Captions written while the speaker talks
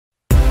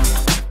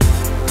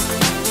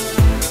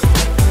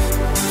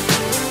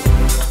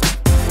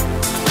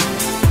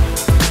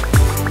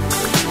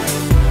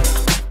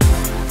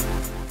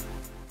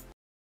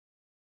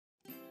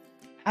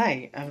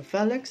Hi, I'm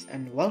Felix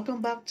and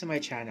welcome back to my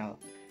channel.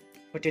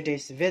 For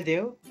today's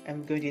video,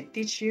 I'm going to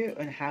teach you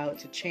on how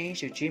to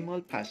change your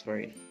Gmail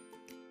password.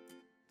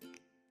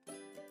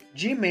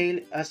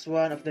 Gmail, as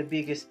one of the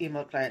biggest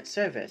email client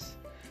service,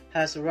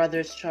 has a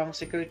rather strong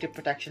security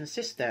protection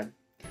system.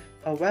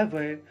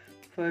 However,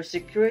 for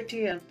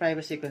security and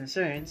privacy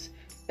concerns,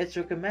 it's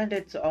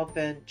recommended to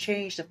often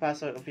change the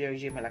password of your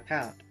Gmail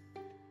account.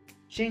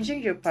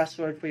 Changing your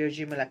password for your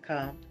Gmail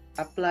account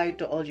applies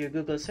to all your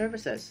Google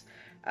services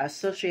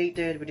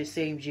associated with the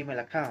same Gmail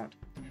account.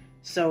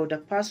 So the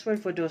password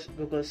for those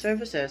Google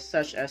services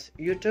such as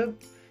YouTube,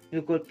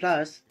 Google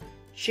Plus,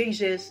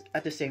 changes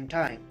at the same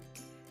time.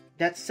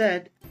 That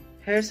said,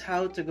 here's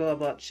how to go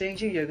about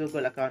changing your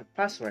Google account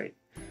password.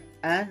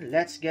 And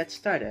let's get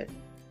started.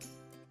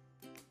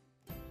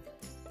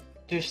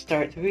 To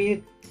start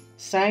with,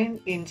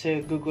 sign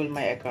into Google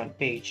My Account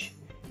page.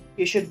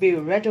 You should be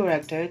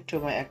redirected to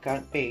My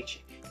Account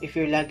page if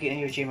you're logging in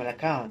your Gmail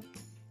account.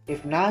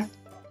 If not,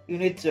 you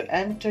need to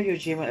enter your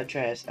Gmail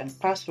address and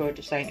password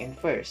to sign in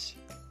first.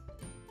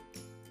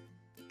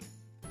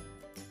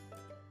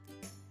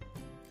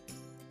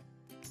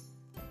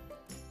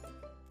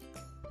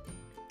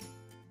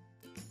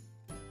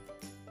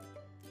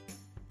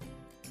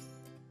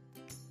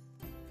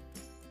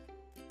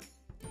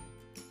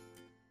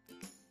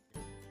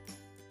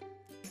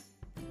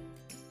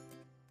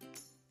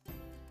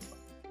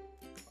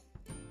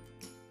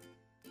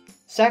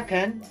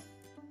 Second,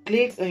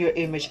 click on your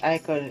image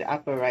icon in the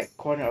upper right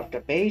corner of the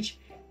page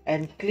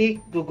and click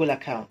Google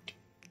Account.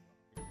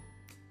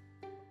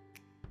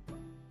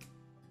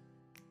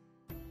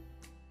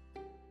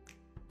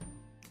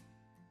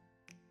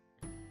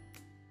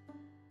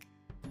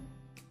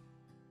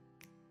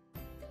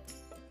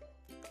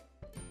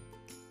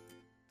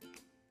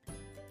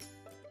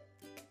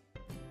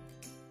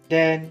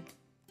 Then,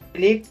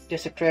 click the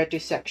Security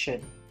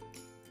section.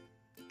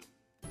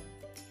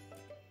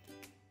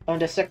 On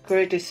the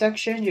Security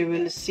section, you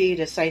will see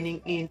the Signing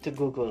in to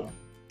Google.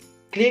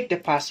 Click the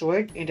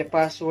Password in the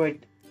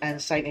Password and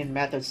Sign in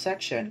Method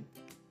section.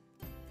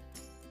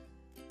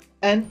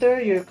 Enter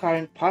your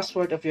current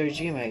password of your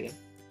Gmail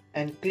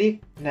and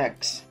click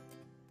Next.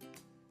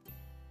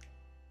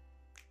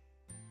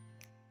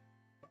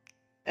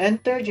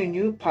 Enter your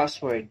new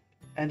password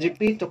and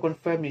repeat to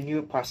confirm the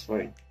new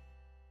password.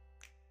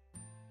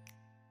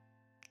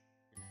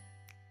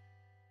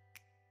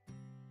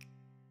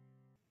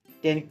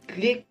 Then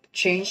click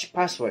Change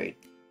Password.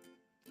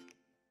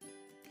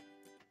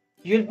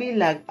 You'll be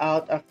logged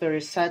out after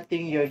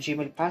resetting your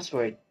Gmail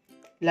password.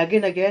 Log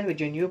in again with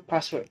your new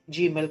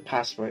Gmail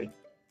password.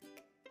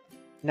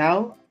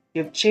 Now,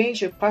 you've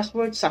changed your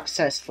password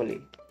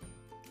successfully.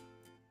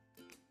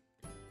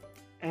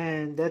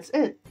 And that's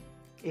it.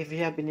 If you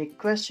have any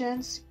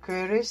questions,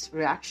 queries,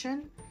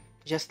 reaction,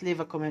 just leave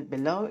a comment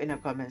below in the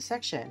comment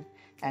section.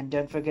 And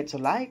don't forget to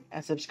like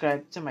and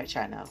subscribe to my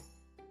channel.